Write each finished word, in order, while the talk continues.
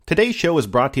Today's show is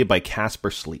brought to you by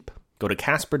Casper Sleep. Go to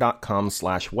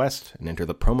casper.com/West and enter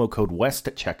the promo code WEST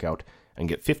at checkout and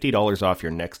get $50 off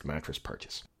your next mattress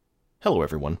purchase. Hello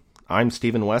everyone, I'm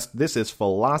Stephen West. This is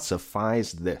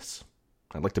Philosophize This.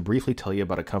 I'd like to briefly tell you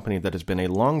about a company that has been a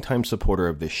longtime supporter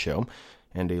of this show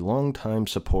and a longtime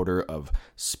supporter of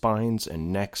spines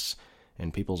and necks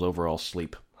and people's overall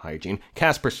sleep hygiene.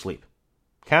 Casper Sleep.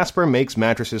 Casper makes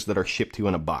mattresses that are shipped to you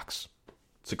in a box.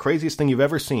 It's the craziest thing you've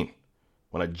ever seen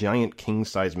when a giant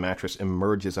king-size mattress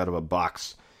emerges out of a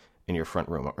box in your front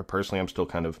room. Personally, I'm still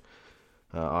kind of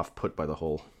off-put by the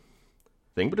whole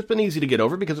thing, but it's been easy to get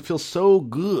over because it feels so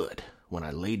good when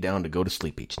I lay down to go to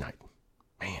sleep each night.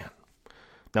 Man.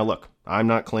 Now look, I'm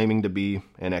not claiming to be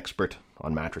an expert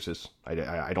on mattresses.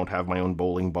 I don't have my own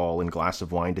bowling ball and glass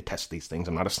of wine to test these things.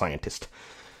 I'm not a scientist.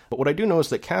 But what I do know is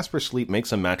that Casper Sleep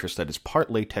makes a mattress that is part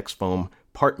latex foam,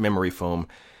 part memory foam,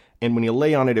 and when you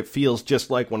lay on it, it feels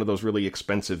just like one of those really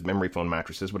expensive memory foam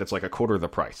mattresses, but it's like a quarter of the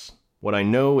price. What I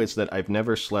know is that I've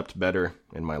never slept better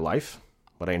in my life.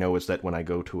 What I know is that when I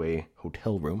go to a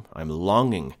hotel room, I'm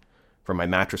longing for my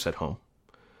mattress at home.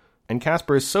 And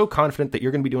Casper is so confident that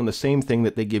you're going to be doing the same thing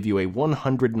that they give you a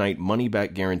 100-night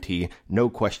money-back guarantee, no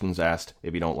questions asked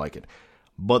if you don't like it.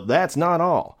 But that's not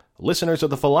all. Listeners of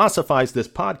the Philosophize This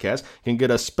podcast can get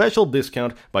a special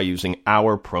discount by using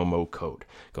our promo code.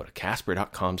 Go to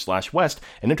casper.com/West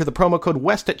and enter the promo code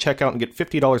WEST at checkout and get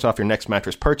 $50 off your next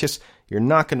mattress purchase. You're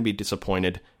not going to be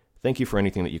disappointed. Thank you for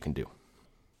anything that you can do.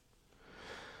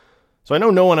 So I know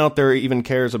no one out there even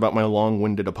cares about my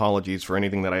long-winded apologies for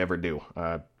anything that I ever do.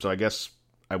 So I guess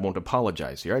I won't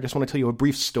apologize here. I just want to tell you a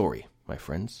brief story, my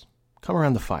friends. Come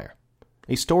around the fire.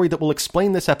 A story that will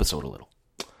explain this episode a little.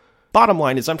 Bottom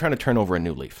line is I'm trying to turn over a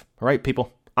new leaf. All right,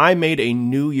 people? I made a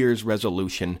New Year's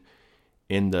resolution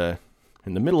in the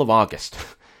middle of August.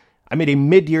 I made a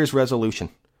mid-year's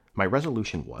resolution. My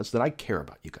resolution was that I care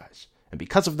about you guys. And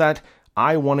because of that,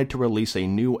 I wanted to release a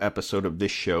new episode of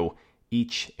this show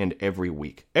each and every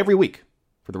week. Every week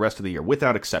for the rest of the year,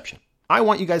 without exception. I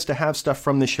want you guys to have stuff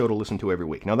from this show to listen to every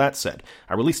week. Now, that said,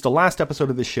 I released the last episode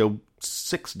of this show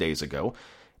 6 days ago,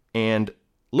 and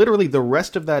literally the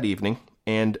rest of that evening,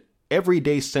 and every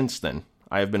day since then,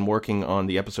 I have been working on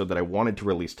the episode that I wanted to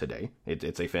release today.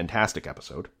 It's a fantastic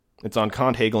episode. It's on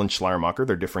Kant, Hegel, and Schleiermacher,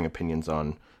 their differing opinions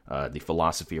on the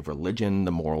philosophy of religion,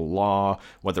 the moral law,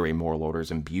 whether a moral order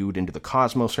is imbued into the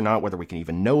cosmos or not, whether we can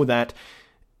even know that.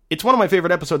 It's one of my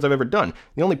favorite episodes I've ever done.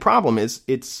 The only problem is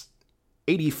it's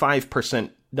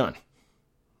 85% done.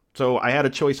 So I had a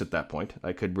choice at that point.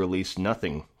 I could release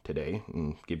nothing today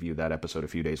and give you that episode a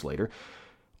few days later.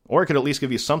 Or I could at least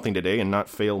give you something today and not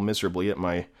fail miserably at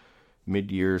my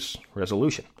mid-year's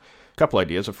resolution. A couple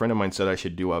ideas. A friend of mine said I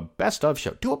should do a best-of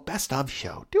show. Do a best-of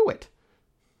show. Do it.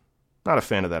 Not a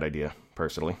fan of that idea,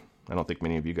 personally. I don't think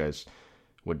many of you guys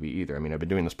would be either. I mean, I've been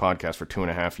doing this podcast for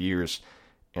 2.5 years,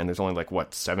 and there's only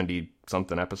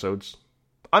 70-something episodes?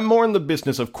 I'm more in the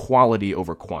business of quality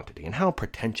over quantity. And how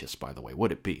pretentious, by the way,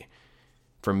 would it be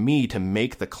for me to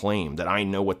make the claim that I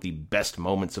know what the best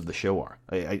moments of the show are?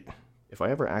 If I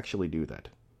ever actually do that,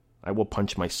 I will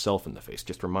punch myself in the face.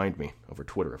 Just remind me over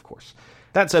Twitter, of course.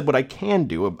 That said, what I can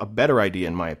do, a better idea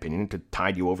in my opinion, to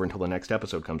tide you over until the next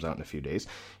episode comes out in a few days,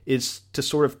 is to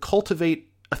sort of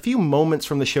cultivate a few moments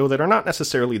from the show that are not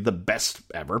necessarily the best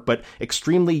ever, but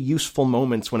extremely useful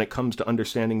moments when it comes to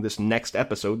understanding this next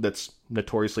episode that's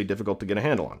notoriously difficult to get a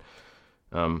handle on.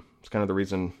 It's kind of the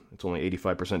reason it's only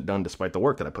 85% done despite the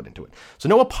work that I put into it. So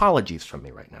no apologies from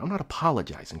me right now. I'm not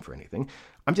apologizing for anything.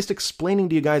 I'm just explaining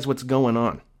to you guys what's going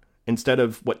on. Instead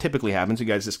of what typically happens, you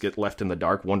guys just get left in the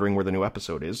dark wondering where the new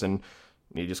episode is, and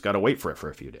you just gotta wait for it for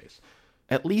a few days.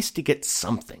 At least you get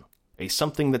something.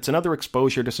 Something that's another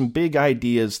exposure to some big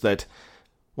ideas that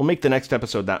will make the next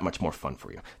episode that much more fun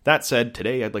for you. That said,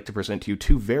 today I'd like to present to you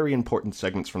two very important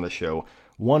segments from the show.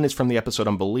 One is from the episode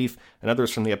on belief, another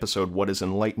is from the episode What is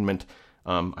Enlightenment?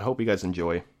 I hope you guys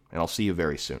enjoy, and I'll see you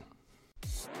very soon.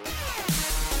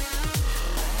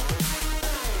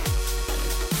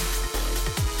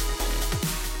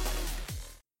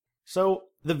 So,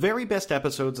 the very best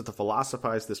episodes of the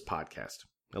Philosophize This podcast,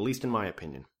 at least in my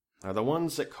opinion, are the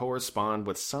ones that correspond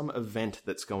with some event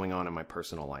that's going on in my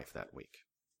personal life that week.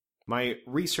 My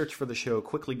research for the show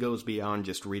quickly goes beyond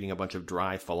just reading a bunch of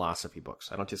dry philosophy books.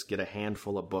 I don't just get a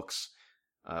handful of books,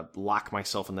 lock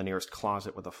myself in the nearest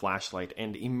closet with a flashlight,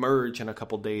 and emerge in a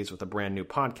couple days with a brand new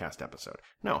podcast episode.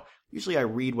 No, usually I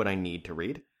read what I need to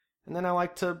read, and then I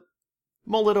like to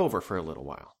mull it over for a little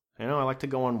while. I like to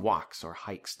go on walks or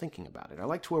hikes thinking about it. I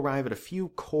like to arrive at a few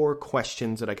core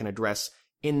questions that I can address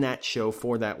in that show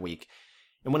for that week.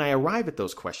 And when I arrive at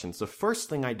those questions, the first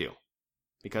thing I do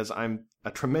because I'm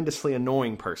a tremendously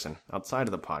annoying person outside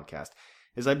of the podcast,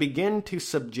 is I begin to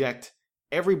subject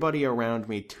everybody around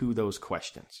me to those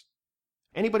questions.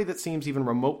 Anybody that seems even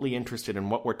remotely interested in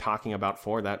what we're talking about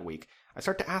for that week, I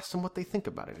start to ask them what they think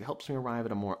about it. It helps me arrive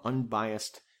at a more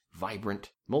unbiased,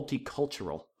 vibrant,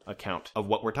 multicultural account of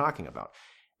what we're talking about.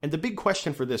 And the big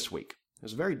question for this week, it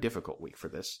was a very difficult week for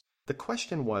this, the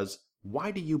question was,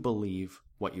 why do you believe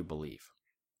what you believe?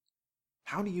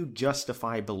 How do you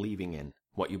justify believing in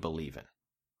what you believe in?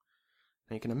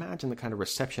 Now you can imagine the kind of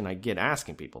reception I get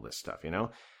asking people this stuff,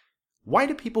 Why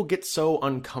do people get so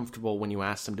uncomfortable when you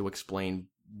ask them to explain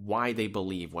why they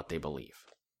believe what they believe?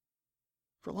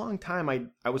 For a long time,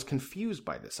 I was confused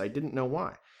by this. I didn't know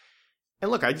why. And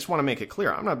look, I just want to make it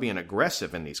clear, I'm not being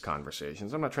aggressive in these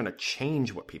conversations. I'm not trying to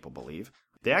change what people believe.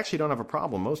 They actually don't have a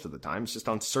problem most of the time. It's just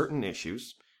on certain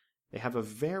issues, they have a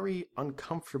very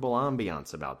uncomfortable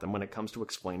ambiance about them when it comes to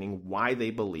explaining why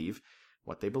they believe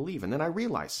what they believe. And then I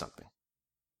realized something.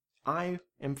 I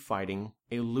am fighting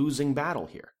a losing battle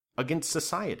here against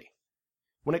society.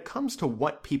 When it comes to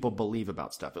what people believe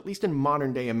about stuff, at least in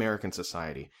modern-day American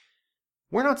society,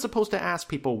 we're not supposed to ask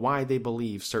people why they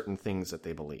believe certain things that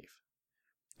they believe.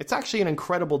 It's actually an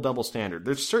incredible double standard.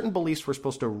 There's certain beliefs we're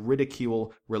supposed to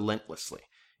ridicule relentlessly.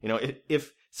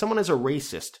 If someone is a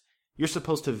racist, you're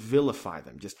supposed to vilify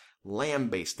them, just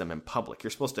lambaste them in public.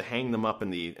 You're supposed to hang them up in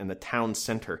the town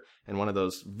center in one of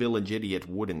those village idiot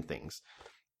wooden things.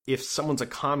 If someone's a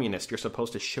communist, you're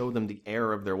supposed to show them the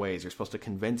error of their ways. You're supposed to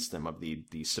convince them of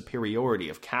the superiority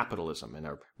of capitalism and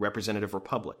a representative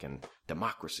republic and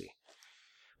democracy.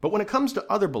 But when it comes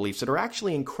to other beliefs that are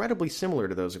actually incredibly similar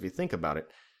to those, if you think about it,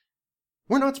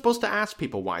 we're not supposed to ask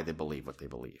people why they believe what they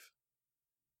believe.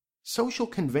 Social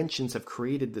conventions have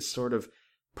created this sort of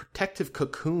protective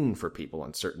cocoon for people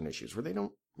on certain issues where they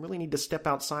don't really need to step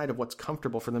outside of what's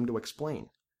comfortable for them to explain.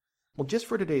 Well, just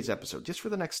for today's episode, just for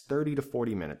the next 30 to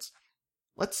 40 minutes,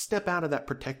 let's step out of that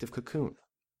protective cocoon.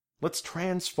 Let's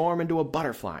transform into a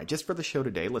butterfly. Just for the show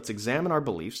today, let's examine our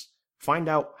beliefs, find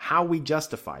out how we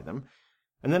justify them,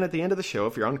 and then at the end of the show,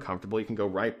 if you're uncomfortable, you can go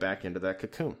right back into that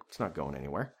cocoon. It's not going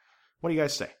anywhere. What do you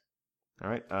guys say? All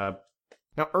right.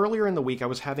 Now, earlier in the week, I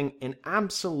was having an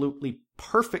absolutely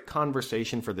perfect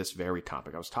conversation for this very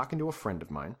topic. I was talking to a friend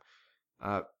of mine.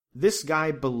 This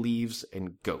guy believes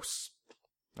in ghosts.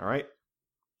 All right?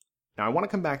 Now, I want to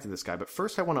come back to this guy, but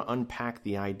first I want to unpack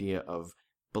the idea of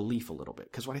belief a little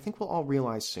bit, because what I think we'll all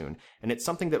realize soon, and it's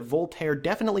something that Voltaire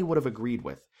definitely would have agreed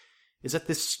with, is that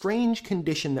this strange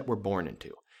condition that we're born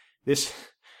into, this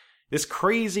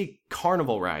crazy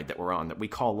carnival ride that we're on that we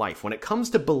call life, when it comes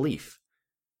to belief,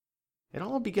 it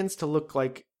all begins to look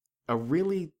like a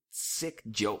really sick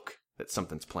joke that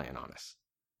something's playing on us.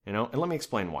 And let me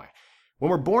explain why.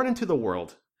 When we're born into the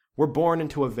world, we're born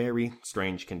into a very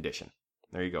strange condition.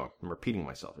 There you go. I'm repeating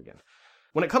myself again.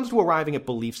 When it comes to arriving at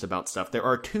beliefs about stuff, there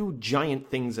are two giant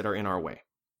things that are in our way.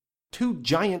 Two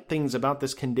giant things about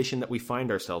this condition that we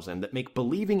find ourselves in that make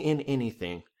believing in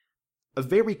anything a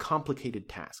very complicated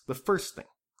task. The first thing,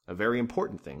 a very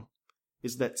important thing,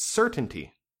 is that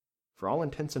certainty, for all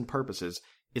intents and purposes,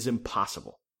 is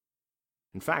impossible.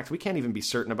 In fact, we can't even be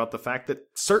certain about the fact that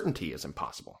certainty is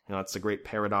impossible. That's the great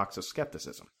paradox of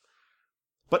skepticism.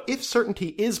 But if certainty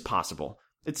is possible,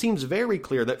 it seems very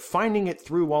clear that finding it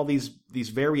through all these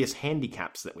various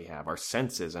handicaps that we have, our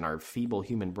senses and our feeble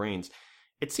human brains,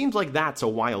 it seems like that's a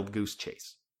wild goose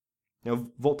chase.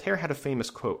 Voltaire had a famous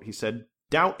quote. He said,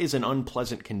 "Doubt is an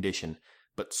unpleasant condition,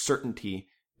 but certainty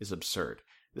is absurd."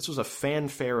 This was a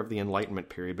fanfare of the Enlightenment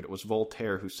period, but it was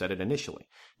Voltaire who said it initially.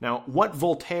 Now, what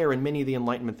Voltaire and many of the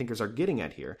Enlightenment thinkers are getting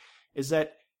at here is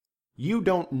that you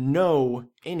don't know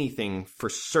anything for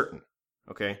certain,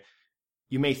 okay?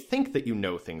 You may think that you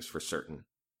know things for certain,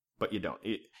 but you don't.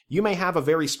 You may have a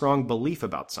very strong belief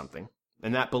about something,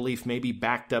 and that belief may be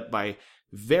backed up by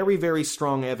very, very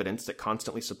strong evidence that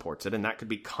constantly supports it, and that could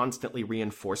be constantly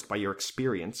reinforced by your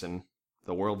experience in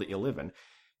the world that you live in.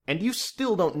 And you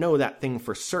still don't know that thing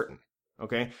for certain,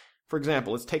 okay? For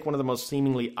example, let's take one of the most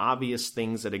seemingly obvious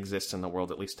things that exists in the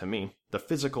world, at least to me, the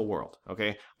physical world,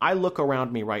 okay? I look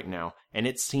around me right now, and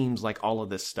it seems like all of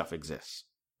this stuff exists.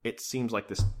 It seems like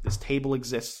this table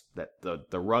exists, that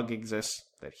the rug exists,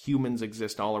 that humans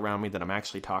exist all around me that I'm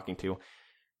actually talking to.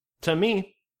 To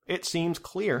me, it seems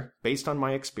clear, based on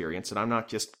my experience, that I'm not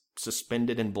just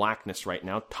suspended in blackness right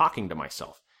now, talking to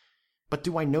myself. But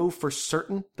do I know for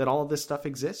certain that all of this stuff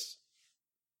exists?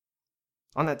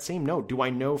 On that same note, do I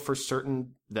know for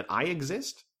certain that I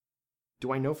exist?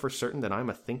 Do I know for certain that I'm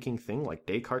a thinking thing, like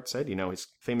Descartes said? His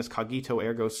famous cogito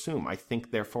ergo sum, I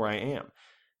think, therefore I am.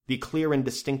 The clear and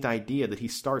distinct idea that he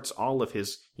starts all of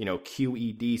his,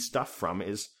 QED stuff from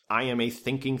is, I am a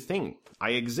thinking thing.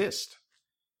 I exist.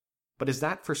 But is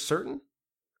that for certain?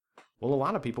 Well, a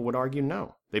lot of people would argue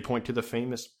no. They point to the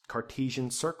famous Cartesian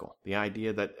circle, the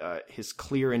idea that his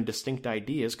clear and distinct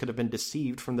ideas could have been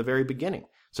deceived from the very beginning.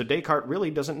 So Descartes really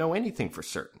doesn't know anything for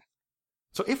certain.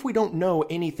 So if we don't know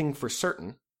anything for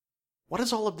certain, what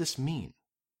does all of this mean?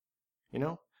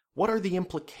 What are the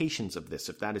implications of this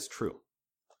if that is true?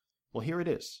 Well, here it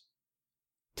is.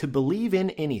 To believe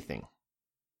in anything,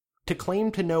 to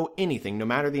claim to know anything, no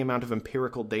matter the amount of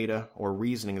empirical data or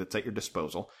reasoning that's at your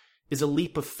disposal, is a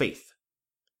leap of faith.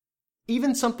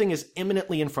 Even something is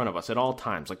imminently in front of us at all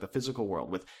times, like the physical world,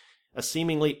 with a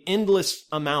seemingly endless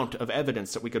amount of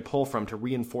evidence that we could pull from to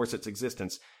reinforce its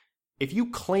existence. If you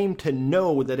claim to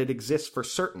know that it exists for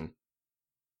certain,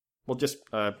 well, just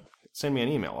send me an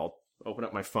email. I'll open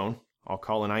up my phone. I'll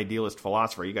call an idealist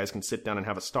philosopher. You guys can sit down and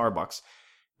have a Starbucks.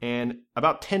 And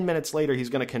about 10 minutes later, he's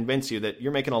going to convince you that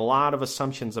you're making a lot of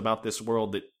assumptions about this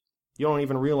world that you don't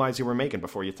even realize you were making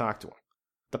before you talk to him.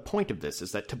 The point of this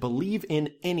is that to believe in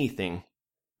anything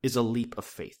is a leap of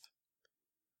faith.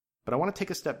 But I want to take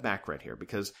a step back right here,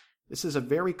 because this is a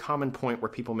very common point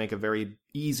where people make a very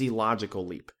easy logical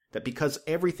leap. That because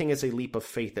everything is a leap of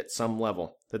faith at some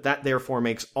level, that therefore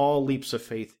makes all leaps of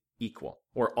faith equal,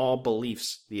 or all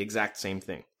beliefs the exact same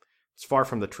thing. It's far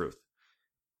from the truth.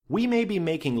 We may be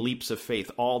making leaps of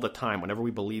faith all the time whenever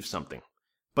we believe something,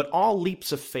 but all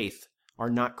leaps of faith are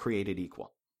not created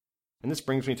equal. And this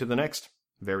brings me to the next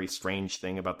very strange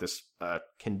thing about this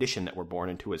condition that we're born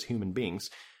into as human beings.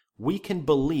 We can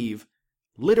believe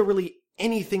literally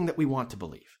anything that we want to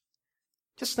believe.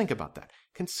 Just think about that.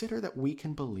 Consider that we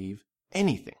can believe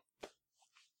anything.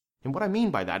 And what I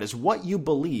mean by that is what you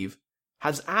believe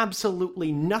has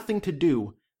absolutely nothing to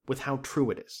do with how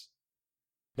true it is.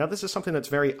 Now, this is something that's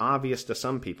very obvious to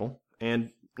some people and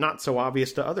not so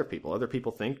obvious to other people. Other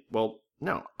people think, well,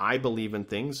 no, I believe in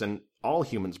things and all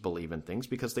humans believe in things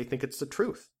because they think it's the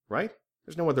truth, right?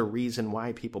 There's no other reason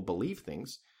why people believe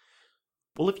things.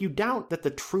 Well, if you doubt that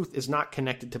the truth is not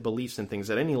connected to beliefs in things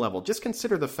at any level, just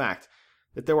consider the fact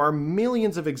that there are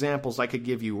millions of examples I could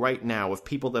give you right now of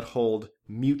people that hold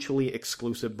mutually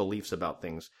exclusive beliefs about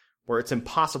things, where it's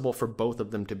impossible for both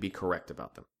of them to be correct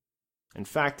about them. In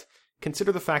fact,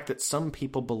 consider the fact that some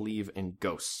people believe in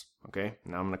ghosts, okay?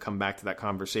 Now I'm going to come back to that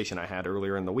conversation I had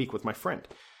earlier in the week with my friend.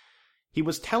 He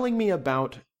was telling me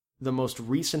about the most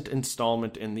recent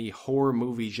installment in the horror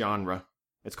movie genre.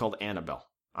 It's called Annabelle.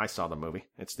 I saw the movie.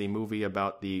 It's the movie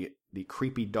about the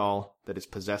creepy doll that is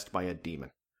possessed by a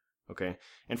demon, okay?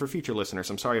 And for future listeners,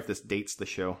 I'm sorry if this dates the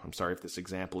show. I'm sorry if this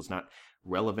example is not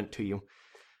relevant to you.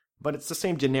 But it's the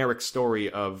same generic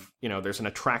story of, there's an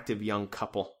attractive young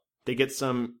couple. They get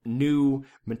some new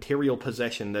material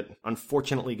possession that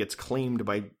unfortunately gets claimed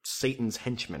by Satan's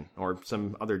henchmen or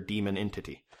some other demon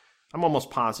entity. I'm almost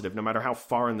positive, no matter how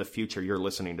far in the future you're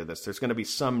listening to this, there's going to be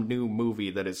some new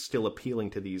movie that is still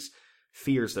appealing to these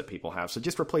fears that people have. So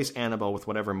just replace Annabelle with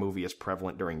whatever movie is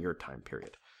prevalent during your time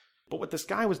period. But what this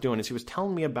guy was doing is he was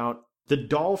telling me about the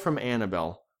doll from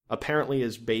Annabelle apparently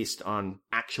is based on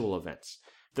actual events.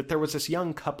 That there was this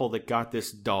young couple that got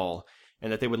this doll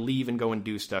and that they would leave and go and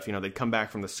do stuff. They'd come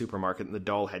back from the supermarket and the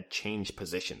doll had changed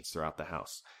positions throughout the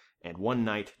house. And one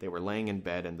night they were laying in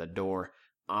bed and the door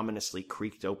ominously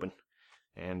creaked open.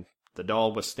 And the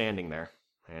doll was standing there.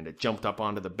 And it jumped up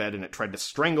onto the bed and it tried to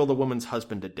strangle the woman's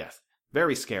husband to death.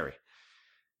 Very scary.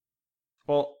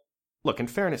 Well, look, in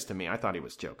fairness to me, I thought he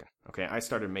was joking. Okay, I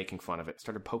started making fun of it,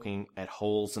 started poking at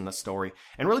holes in the story,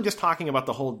 and really just talking about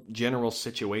the whole general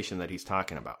situation that he's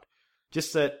talking about.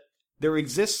 Just that there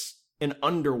exists an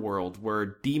underworld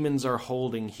where demons are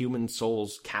holding human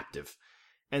souls captive,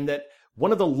 and that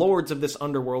one of the lords of this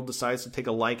underworld decides to take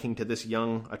a liking to this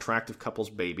young, attractive couple's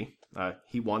baby.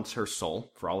 He wants her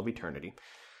soul for all of eternity.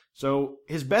 So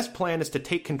his best plan is to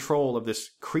take control of this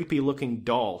creepy-looking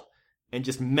doll and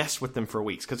just mess with them for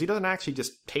weeks, because he doesn't actually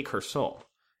just take her soul,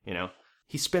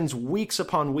 He spends weeks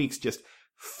upon weeks just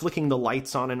flicking the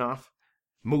lights on and off,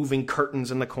 moving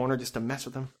curtains in the corner just to mess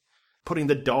with them, putting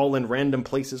the doll in random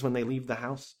places when they leave the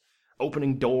house,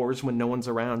 opening doors when no one's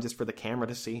around just for the camera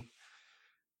to see.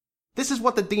 This is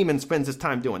what the demon spends his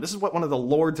time doing. This is what one of the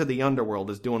lords of the underworld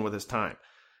is doing with his time.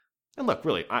 And look,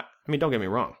 really, I mean, don't get me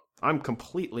wrong. I'm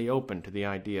completely open to the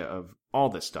idea of all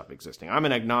this stuff existing. I'm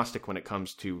an agnostic when it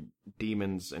comes to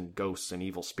demons and ghosts and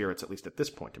evil spirits, at least at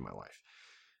this point in my life.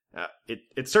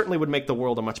 It certainly would make the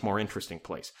world a much more interesting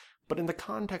place. But in the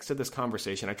context of this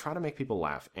conversation, I try to make people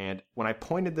laugh. And when I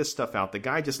pointed this stuff out, the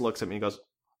guy just looks at me and goes,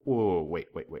 whoa, wait.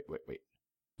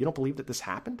 You don't believe that this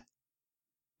happened?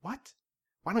 What?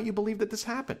 Why don't you believe that this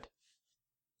happened?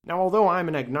 Now, although I'm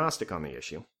an agnostic on the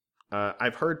issue,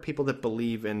 I've heard people that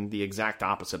believe in the exact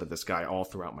opposite of this guy all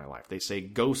throughout my life. They say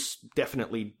ghosts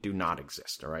definitely do not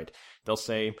exist, all right? They'll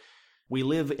say, we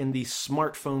live in the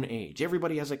smartphone age.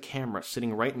 Everybody has a camera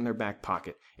sitting right in their back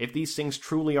pocket. If these things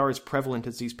truly are as prevalent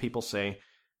as these people say,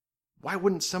 why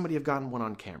wouldn't somebody have gotten one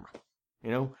on camera?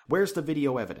 Where's the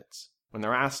video evidence? When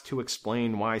they're asked to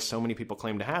explain why so many people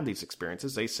claim to have these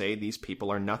experiences, they say these people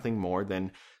are nothing more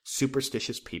than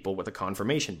superstitious people with a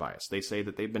confirmation bias. They say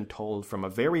that they've been told from a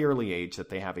very early age that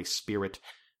they have a spirit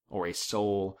or a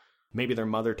soul. Maybe their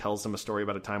mother tells them a story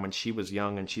about a time when she was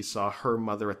young and she saw her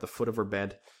mother at the foot of her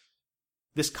bed.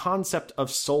 This concept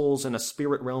of souls in a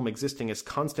spirit realm existing is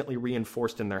constantly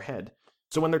reinforced in their head.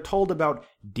 So when they're told about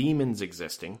demons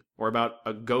existing, or about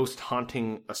a ghost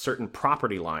haunting a certain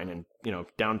property line in,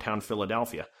 downtown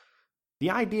Philadelphia, the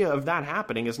idea of that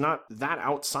happening is not that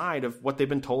outside of what they've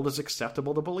been told is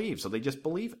acceptable to believe, so they just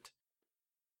believe it.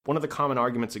 One of the common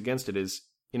arguments against it is,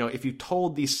 if you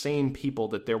told these same people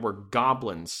that there were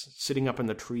goblins sitting up in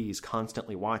the trees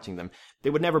constantly watching them, they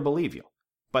would never believe you.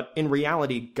 But in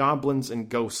reality, goblins and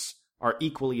ghosts are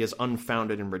equally as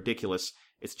unfounded and ridiculous.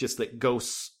 It's just that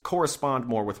ghosts correspond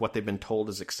more with what they've been told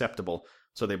is acceptable,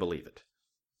 so they believe it.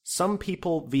 Some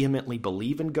people vehemently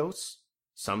believe in ghosts.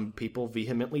 Some people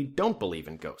vehemently don't believe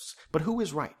in ghosts. But who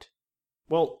is right?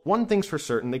 Well, one thing's for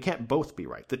certain, they can't both be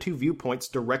right. The two viewpoints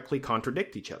directly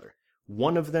contradict each other.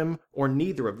 One of them or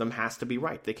neither of them has to be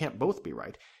right. They can't both be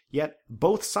right. Yet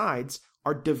both sides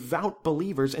are devout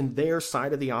believers in their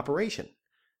side of the operation.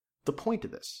 The point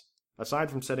of this,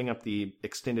 aside from setting up the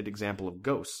extended example of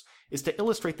ghosts, is to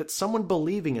illustrate that someone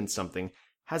believing in something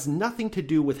has nothing to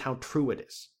do with how true it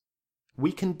is.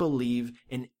 We can believe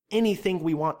in anything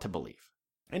we want to believe.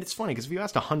 And it's funny, because if you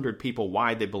asked 100 people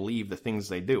why they believe the things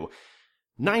they do,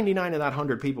 99 of that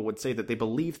 100 people would say that they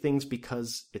believe things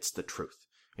because it's the truth.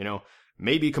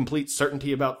 Maybe complete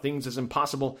certainty about things is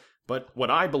impossible, but what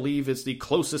I believe is the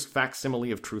closest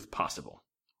facsimile of truth possible.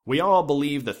 We all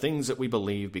believe the things that we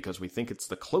believe because we think it's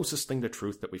the closest thing to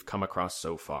truth that we've come across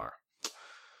so far.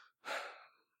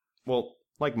 Well,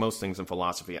 like most things in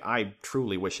philosophy, I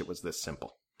truly wish it was this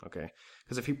simple, okay?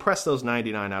 Because if you press those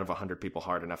 99 out of 100 people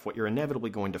hard enough, what you're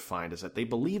inevitably going to find is that they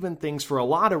believe in things for a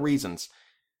lot of reasons,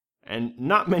 and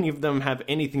not many of them have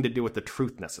anything to do with the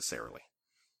truth necessarily.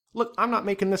 Look, I'm not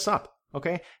making this up,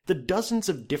 okay? The dozens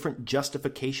of different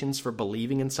justifications for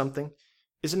believing in something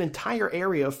is an entire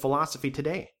area of philosophy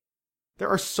today. There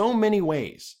are so many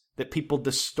ways that people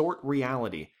distort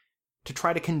reality to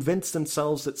try to convince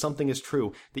themselves that something is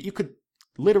true that you could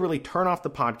literally turn off the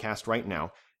podcast right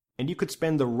now and you could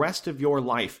spend the rest of your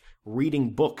life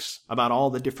reading books about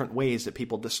all the different ways that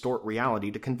people distort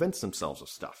reality to convince themselves of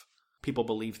stuff. People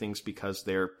believe things because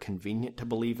they're convenient to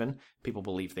believe in. People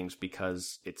believe things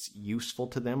because it's useful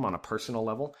to them on a personal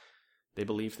level. They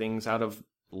believe things out of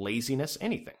laziness,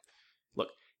 anything. Look,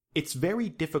 it's very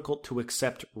difficult to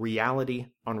accept reality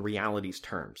on reality's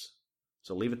terms.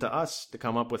 So leave it to us to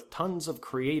come up with tons of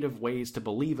creative ways to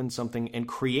believe in something and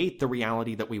create the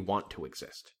reality that we want to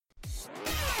exist.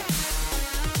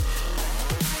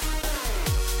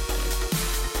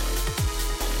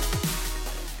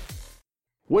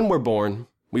 When we're born,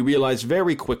 we realize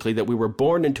very quickly that we were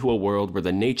born into a world where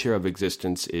the nature of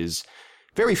existence is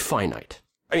very finite.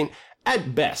 I mean,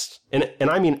 at best, and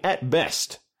I mean at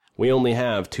best, we only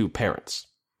have two parents.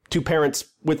 Two parents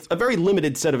with a very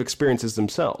limited set of experiences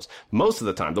themselves. Most of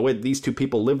the time, the way these two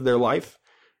people live their life,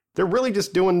 they're really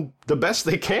just doing the best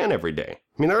they can every day.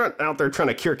 I mean, they're not out there trying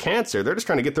to cure cancer. They're just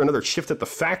trying to get through another shift at the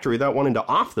factory without wanting to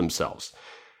off themselves.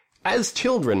 As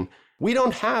children, we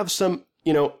don't have some,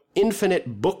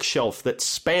 infinite bookshelf that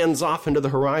spans off into the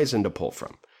horizon to pull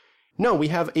from. No, we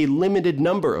have a limited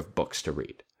number of books to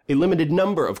read, a limited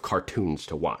number of cartoons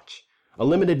to watch, a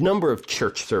limited number of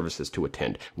church services to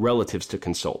attend, relatives to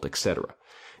consult, etc.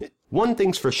 One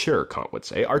thing's for sure, Kant would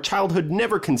say, our childhood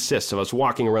never consists of us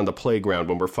walking around the playground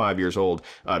when we're 5 years old,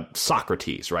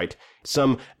 Socrates, right?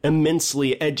 Some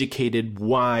immensely educated,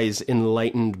 wise,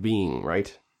 enlightened being,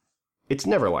 right? It's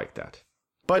never like that.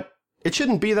 But it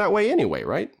shouldn't be that way anyway,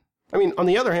 right? I mean, on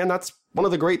the other hand, that's one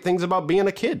of the great things about being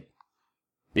a kid.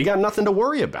 You got nothing to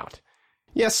worry about.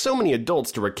 Yes, so many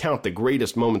adults to recount the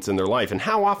greatest moments in their life, and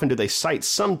how often do they cite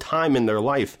some time in their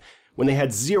life when they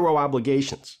had zero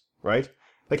obligations, right?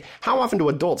 Like, how often do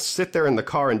adults sit there in the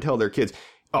car and tell their kids,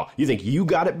 oh, you think you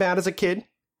got it bad as a kid?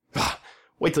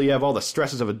 Wait till you have all the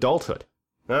stresses of adulthood,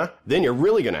 huh? Then you're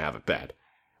really going to have it bad.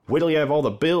 Wait till you have all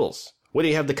the bills. Wait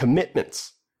till you have the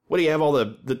commitments. Wait till you have all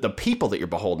the people that you're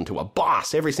beholden to, a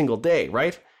boss every single day,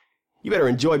 right? You better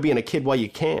enjoy being a kid while you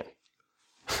can.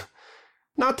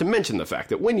 Not to mention the fact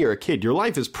that when you're a kid, your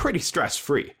life is pretty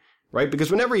stress-free, right?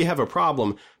 Because whenever you have a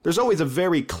problem, there's always a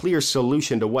very clear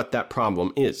solution to what that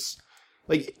problem is.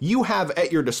 Like, you have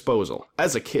at your disposal,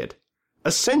 as a kid,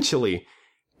 essentially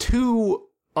two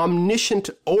omniscient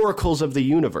oracles of the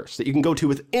universe that you can go to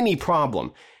with any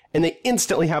problem, and they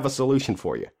instantly have a solution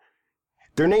for you.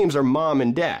 Their names are Mom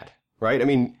and Dad, right? I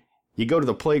mean, you go to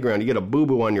the playground, you get a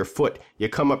boo-boo on your foot, you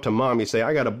come up to Mom, you say,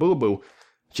 I got a boo-boo.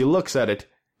 She looks at it,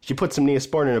 she puts some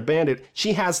Neosporin in a Band-Aid,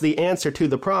 she has the answer to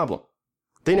the problem.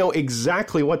 They know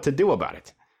exactly what to do about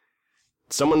it.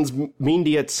 Someone's mean to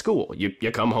you at school. You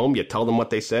come home, you tell them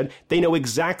what they said. They know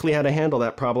exactly how to handle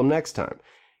that problem next time.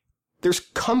 There's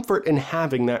comfort in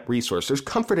having that resource. There's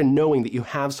comfort in knowing that you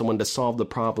have someone to solve the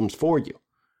problems for you.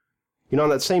 You know, on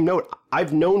that same note,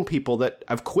 I've known people that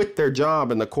have quit their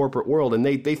job in the corporate world, and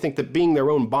they think that being their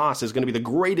own boss is going to be the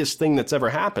greatest thing that's ever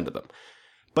happened to them.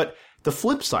 But the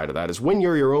flip side of that is when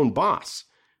you're your own boss,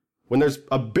 when there's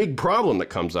a big problem that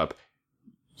comes up,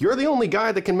 you're the only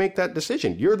guy that can make that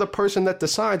decision. You're the person that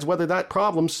decides whether that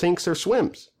problem sinks or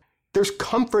swims. There's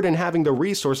comfort in having the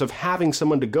resource of having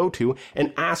someone to go to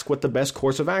and ask what the best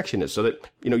course of action is so that,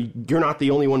 you're not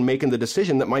the only one making the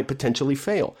decision that might potentially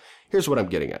fail. Here's what I'm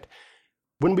getting at.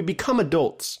 When we become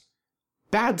adults,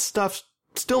 bad stuff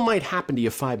still might happen to you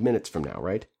 5 minutes from now,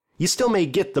 right? You still may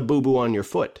get the boo-boo on your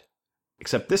foot.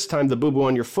 Except this time the boo-boo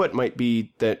on your foot might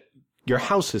be that your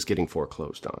house is getting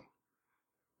foreclosed on.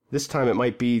 This time it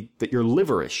might be that your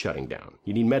liver is shutting down.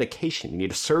 You need medication. You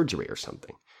need a surgery or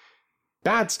something.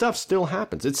 Bad stuff still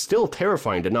happens. It's still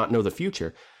terrifying to not know the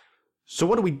future. So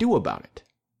what do we do about it?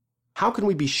 How can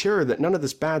we be sure that none of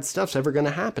this bad stuff's ever going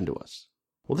to happen to us?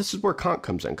 Well, this is where Kant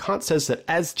comes in. Kant says that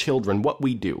as children, what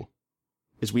we do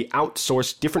is we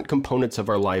outsource different components of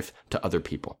our life to other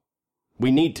people.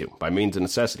 We need to, by means of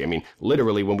necessity. I mean,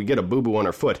 literally, when we get a boo-boo on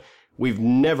our foot, we've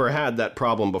never had that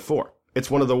problem before. It's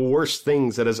one of the worst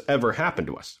things that has ever happened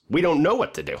to us. We don't know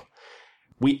what to do.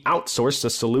 We outsource the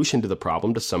solution to the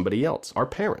problem to somebody else, our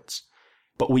parents.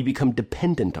 But we become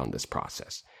dependent on this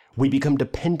process. We become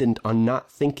dependent on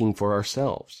not thinking for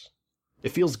ourselves.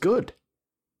 It feels good.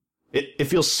 It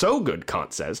feels so good,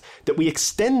 Kant says, that we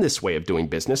extend this way of doing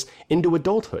business into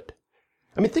adulthood.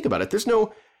 I mean, think about it. There's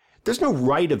no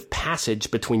rite of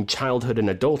passage between childhood and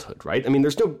adulthood, right? I mean,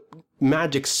 there's no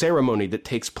magic ceremony that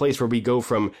takes place where we go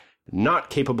from not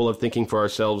capable of thinking for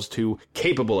ourselves to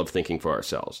capable of thinking for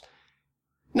ourselves.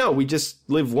 No, we just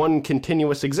live one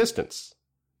continuous existence.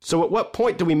 So at what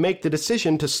point do we make the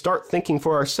decision to start thinking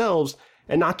for ourselves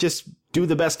and not just do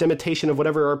the best imitation of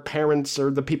whatever our parents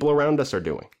or the people around us are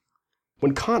doing?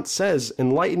 When Kant says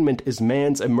enlightenment is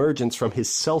man's emergence from his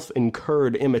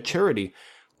self-incurred immaturity,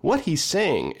 what he's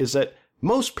saying is that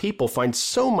most people find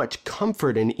so much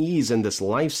comfort and ease in this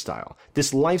lifestyle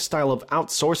of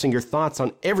outsourcing your thoughts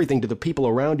on everything to the people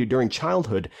around you during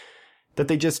childhood, that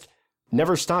they just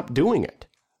never stop doing it.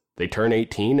 They turn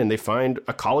 18 and they find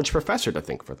a college professor to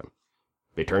think for them.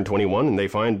 They turn 21 and they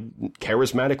find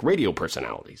charismatic radio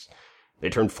personalities. They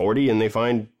turn 40 and they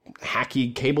find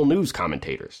hacky cable news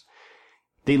commentators.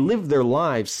 They live their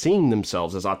lives seeing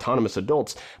themselves as autonomous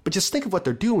adults, but just think of what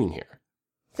they're doing here.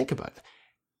 Think about it.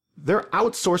 They're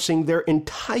outsourcing their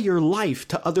entire life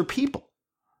to other people.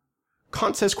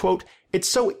 Kant says, quote, "It's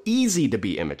so easy to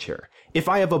be immature. If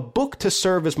I have a book to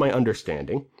serve as my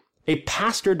understanding, a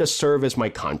pastor to serve as my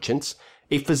conscience,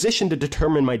 a physician to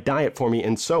determine my diet for me,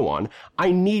 and so on,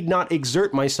 I need not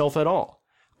exert myself at all.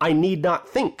 I need not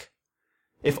think.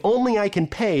 If only I can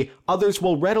pay, others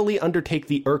will readily undertake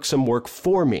the irksome work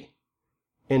for me."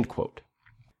 End quote.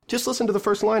 Just listen to the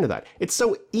first line of that. It's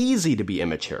so easy to be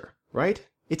immature, right?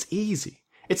 It's easy.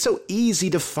 It's so easy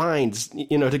to find,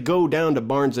 to go down to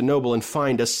Barnes & Noble and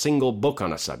find a single book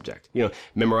on a subject.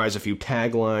 Memorize a few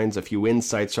taglines, a few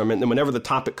insights from it, and then whenever the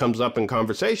topic comes up in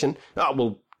conversation,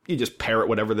 you just parrot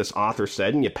whatever this author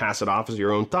said and you pass it off as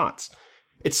your own thoughts.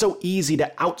 It's so easy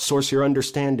to outsource your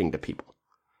understanding to people.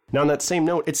 Now, on that same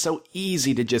note, it's so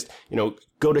easy to just,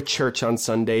 go to church on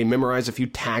Sunday, memorize a few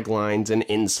taglines and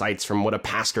insights from what a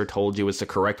pastor told you is the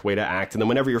correct way to act, and then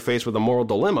whenever you're faced with a moral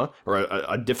dilemma or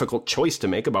a difficult choice to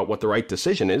make about what the right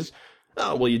decision is,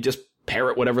 you just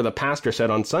parrot whatever the pastor said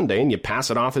on Sunday and you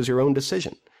pass it off as your own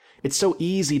decision. It's so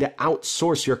easy to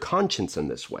outsource your conscience in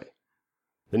this way.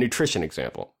 The nutrition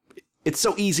example. It's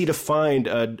so easy to find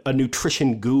a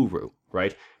nutrition guru,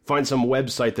 right? Find some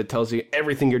website that tells you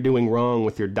everything you're doing wrong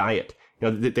with your diet.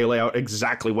 They lay out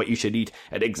exactly what you should eat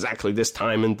at exactly this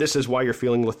time, and this is why you're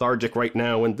feeling lethargic right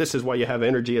now, and this is why you have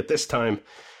energy at this time.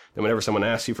 Then whenever someone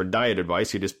asks you for diet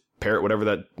advice, you just parrot whatever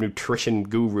that nutrition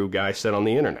guru guy said on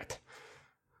the internet.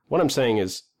 What I'm saying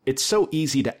is, it's so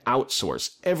easy to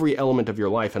outsource every element of your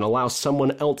life and allow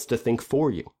someone else to think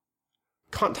for you.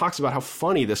 Kant talks about how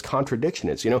funny this contradiction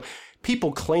is.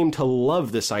 People claim to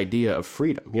love this idea of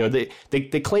freedom.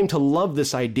 They claim to love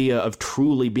this idea of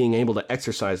truly being able to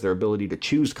exercise their ability to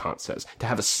choose, Kant says, to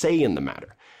have a say in the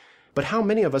matter. But how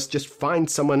many of us just find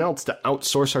someone else to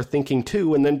outsource our thinking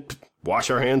to and then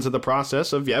wash our hands of the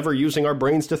process of ever using our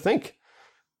brains to think?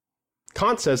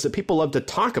 Kant says that people love to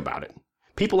talk about it.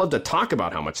 People love to talk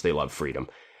about how much they love freedom.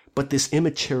 But this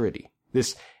immaturity,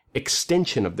 this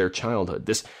extension of their childhood,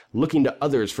 this looking to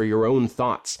others for your own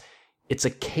thoughts, it's a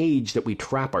cage that we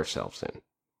trap ourselves in.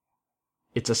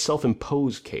 It's a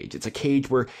self-imposed cage. It's a cage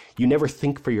where you never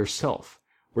think for yourself,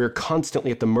 where you're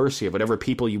constantly at the mercy of whatever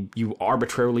people you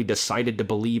arbitrarily decided to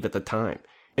believe at the time.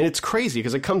 And it's crazy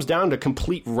because it comes down to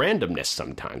complete randomness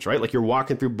sometimes, right? Like you're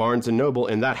walking through Barnes & Noble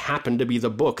and that happened to be the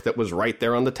book that was right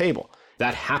there on the table.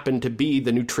 That happened to be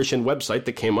the nutrition website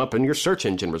that came up in your search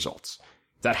engine results.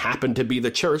 That happened to be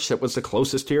the church that was the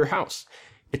closest to your house.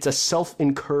 It's a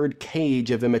self-incurred cage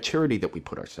of immaturity that we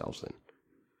put ourselves in.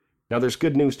 Now, there's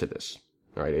good news to this.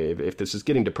 All right, if this is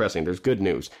getting depressing, there's good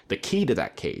news. The key to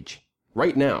that cage,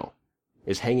 right now,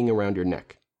 is hanging around your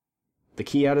neck. The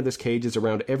key out of this cage is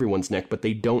around everyone's neck, but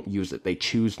they don't use it. They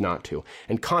choose not to.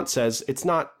 And Kant says it's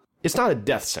not a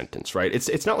death sentence, right?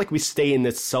 It's not like we stay in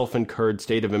this self-incurred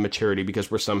state of immaturity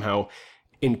because we're somehow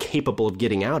incapable of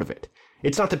getting out of it.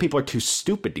 It's not that people are too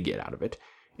stupid to get out of it.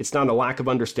 It's not a lack of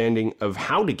understanding of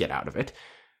how to get out of it.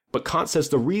 But Kant says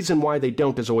the reason why they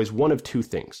don't is always one of two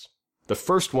things. The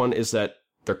first one is that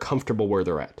they're comfortable where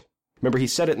they're at. Remember, he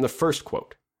said it in the first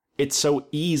quote. It's so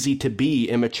easy to be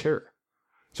immature.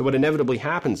 So what inevitably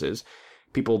happens is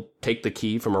people take the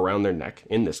key from around their neck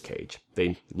in this cage.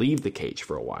 They leave the cage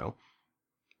for a while,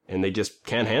 and they just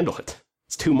can't handle it.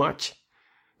 It's too much.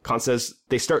 Kant says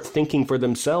they start thinking for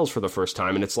themselves for the first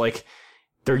time, and it's like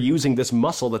they're using this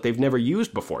muscle that they've never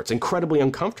used before. It's incredibly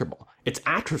uncomfortable. It's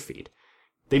atrophied.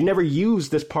 They've never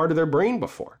used this part of their brain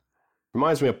before.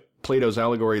 Reminds me of Plato's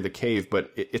allegory of the cave,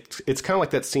 but it's kind of like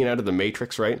that scene out of The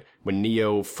Matrix, right? When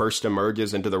Neo first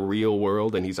emerges into the real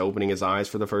world and he's opening his eyes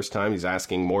for the first time. He's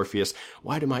asking Morpheus,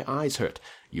 "Why do my eyes hurt?"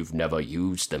 "You've never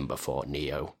used them before,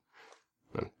 Neo."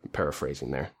 I'm paraphrasing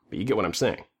there, but you get what I'm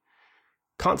saying.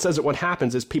 Kant says that what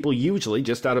happens is people usually,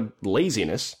 just out of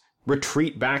laziness,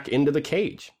 retreat back into the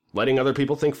cage, letting other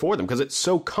people think for them, because it's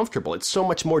so comfortable. It's so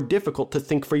much more difficult to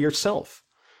think for yourself.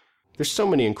 There's so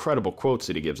many incredible quotes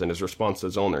that he gives in his response to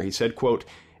Zollner. He said, quote,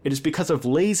 "It is because of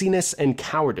laziness and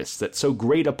cowardice that so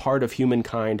great a part of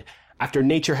humankind, after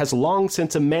nature has long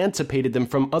since emancipated them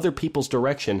from other people's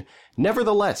direction,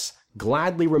 nevertheless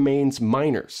gladly remains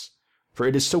minors. For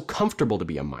it is so comfortable to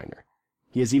be a minor.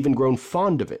 He has even grown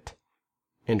fond of it."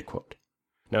 End quote.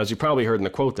 Now, as you probably heard in the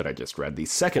quote that I just read, the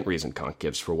second reason Kant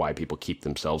gives for why people keep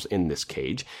themselves in this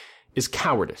cage is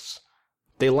cowardice.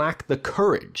 They lack the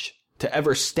courage to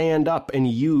ever stand up and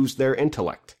use their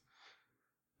intellect.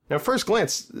 Now, at first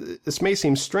glance, this may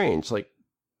seem strange. Like,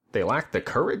 they lack the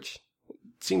courage?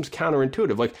 It seems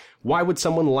counterintuitive. Like, why would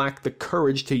someone lack the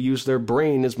courage to use their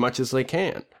brain as much as they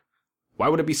can? Why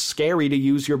would it be scary to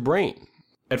use your brain?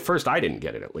 At first, I didn't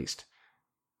get it, at least.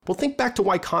 Well, think back to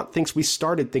why Kant thinks we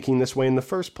started thinking this way in the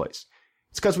first place.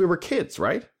 It's because we were kids,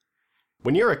 right?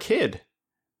 When you're a kid,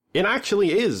 it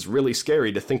actually is really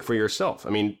scary to think for yourself. I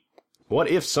mean, what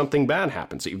if something bad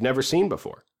happens that you've never seen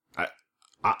before?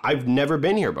 I've never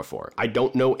been here before. I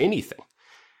don't know anything.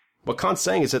 What Kant's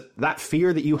saying is that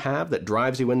fear that you have that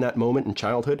drives you in that moment in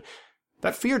childhood,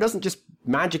 that fear doesn't just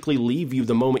magically leave you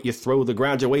the moment you throw the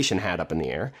graduation hat up in the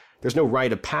air. There's no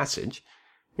rite of passage.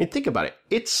 I mean, think about it.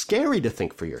 It's scary to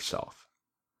think for yourself.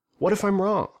 What if I'm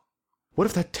wrong? What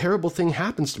if that terrible thing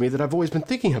happens to me that I've always been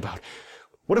thinking about?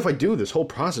 What if I do this whole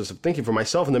process of thinking for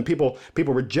myself and then people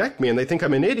reject me and they think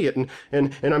I'm an idiot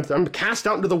and I'm cast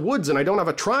out into the woods and I don't have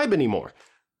a tribe anymore?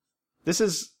 This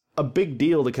is a big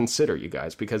deal to consider, you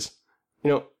guys, because,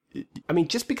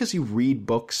 just because you read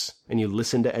books and you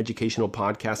listen to educational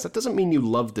podcasts, that doesn't mean you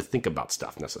love to think about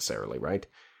stuff necessarily, right?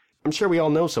 I'm sure we all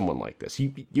know someone like this.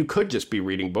 You could just be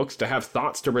reading books to have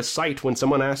thoughts to recite when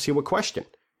someone asks you a question.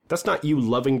 That's not you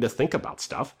loving to think about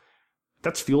stuff.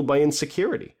 That's fueled by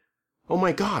insecurity. Oh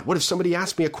my God, what if somebody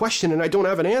asks me a question and I don't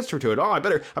have an answer to it? Oh, I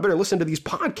better listen to these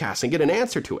podcasts and get an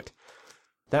answer to it.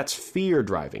 That's fear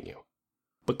driving you.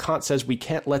 But Kant says we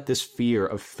can't let this fear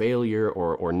of failure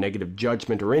or negative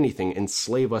judgment or anything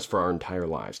enslave us for our entire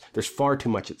lives. There's far too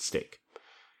much at stake.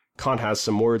 Kant has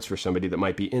some words for somebody that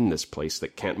might be in this place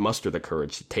that can't muster the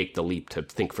courage to take the leap to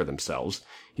think for themselves.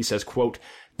 He says, quote,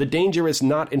 "The danger is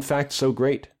not, in fact, so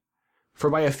great. For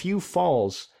by a few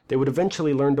falls, they would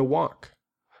eventually learn to walk.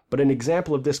 but an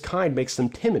example of this kind makes them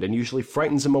timid and usually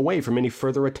frightens them away from any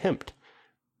further attempt."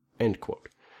 End quote.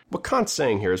 What Kant's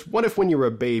saying here is, what if when you were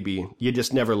a baby, you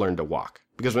just never learned to walk?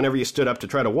 Because whenever you stood up to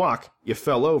try to walk, you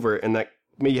fell over, and that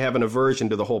made you have an aversion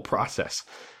to the whole process,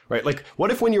 right? Like,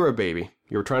 what if when you were a baby,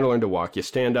 you were trying to learn to walk, you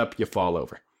stand up, you fall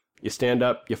over. You stand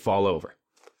up, you fall over.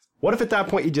 What if at that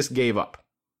point you just gave up?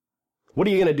 What are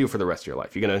you going to do for the rest of your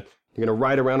life? You're going to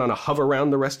ride around on a hover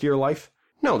round the rest of your life?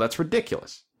 No, that's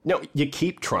ridiculous. No, you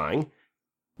keep trying.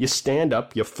 You stand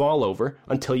up, you fall over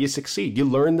until you succeed. You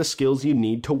learn the skills you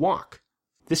need to walk.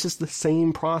 This is the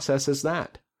same process as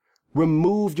that.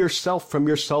 Remove yourself from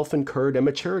your self-incurred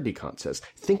immaturity, Kant says.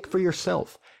 Think for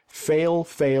yourself. Fail,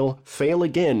 fail, fail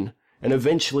again, and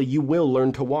eventually you will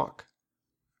learn to walk.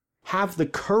 Have the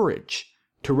courage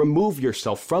to remove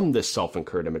yourself from this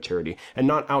self-incurred immaturity and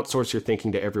not outsource your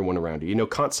thinking to everyone around you. You know,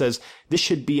 Kant says this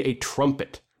should be a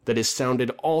trumpet that is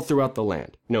sounded all throughout the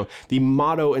land. You know, the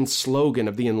motto and slogan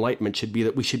of the Enlightenment should be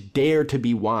that we should dare to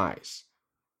be wise.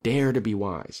 Dare to be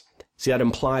wise. See, that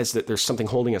implies that there's something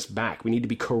holding us back. We need to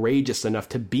be courageous enough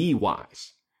to be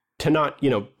wise. To not,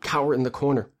 cower in the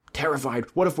corner, terrified.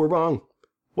 What if we're wrong?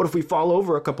 What if we fall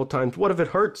over a couple times? What if it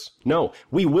hurts? No,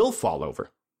 we will fall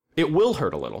over. It will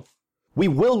hurt a little. We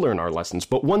will learn our lessons,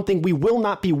 but one thing we will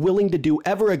not be willing to do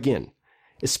ever again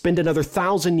is spend another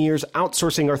 1,000 years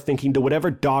outsourcing our thinking to whatever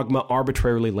dogma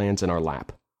arbitrarily lands in our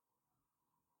lap.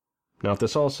 Now, if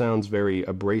this all sounds very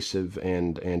abrasive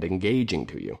and engaging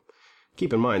to you,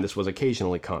 keep in mind this was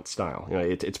occasionally Kant's style.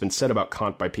 It's been said about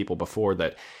Kant by people before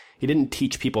that he didn't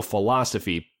teach people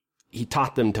philosophy, he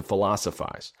taught them to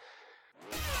philosophize.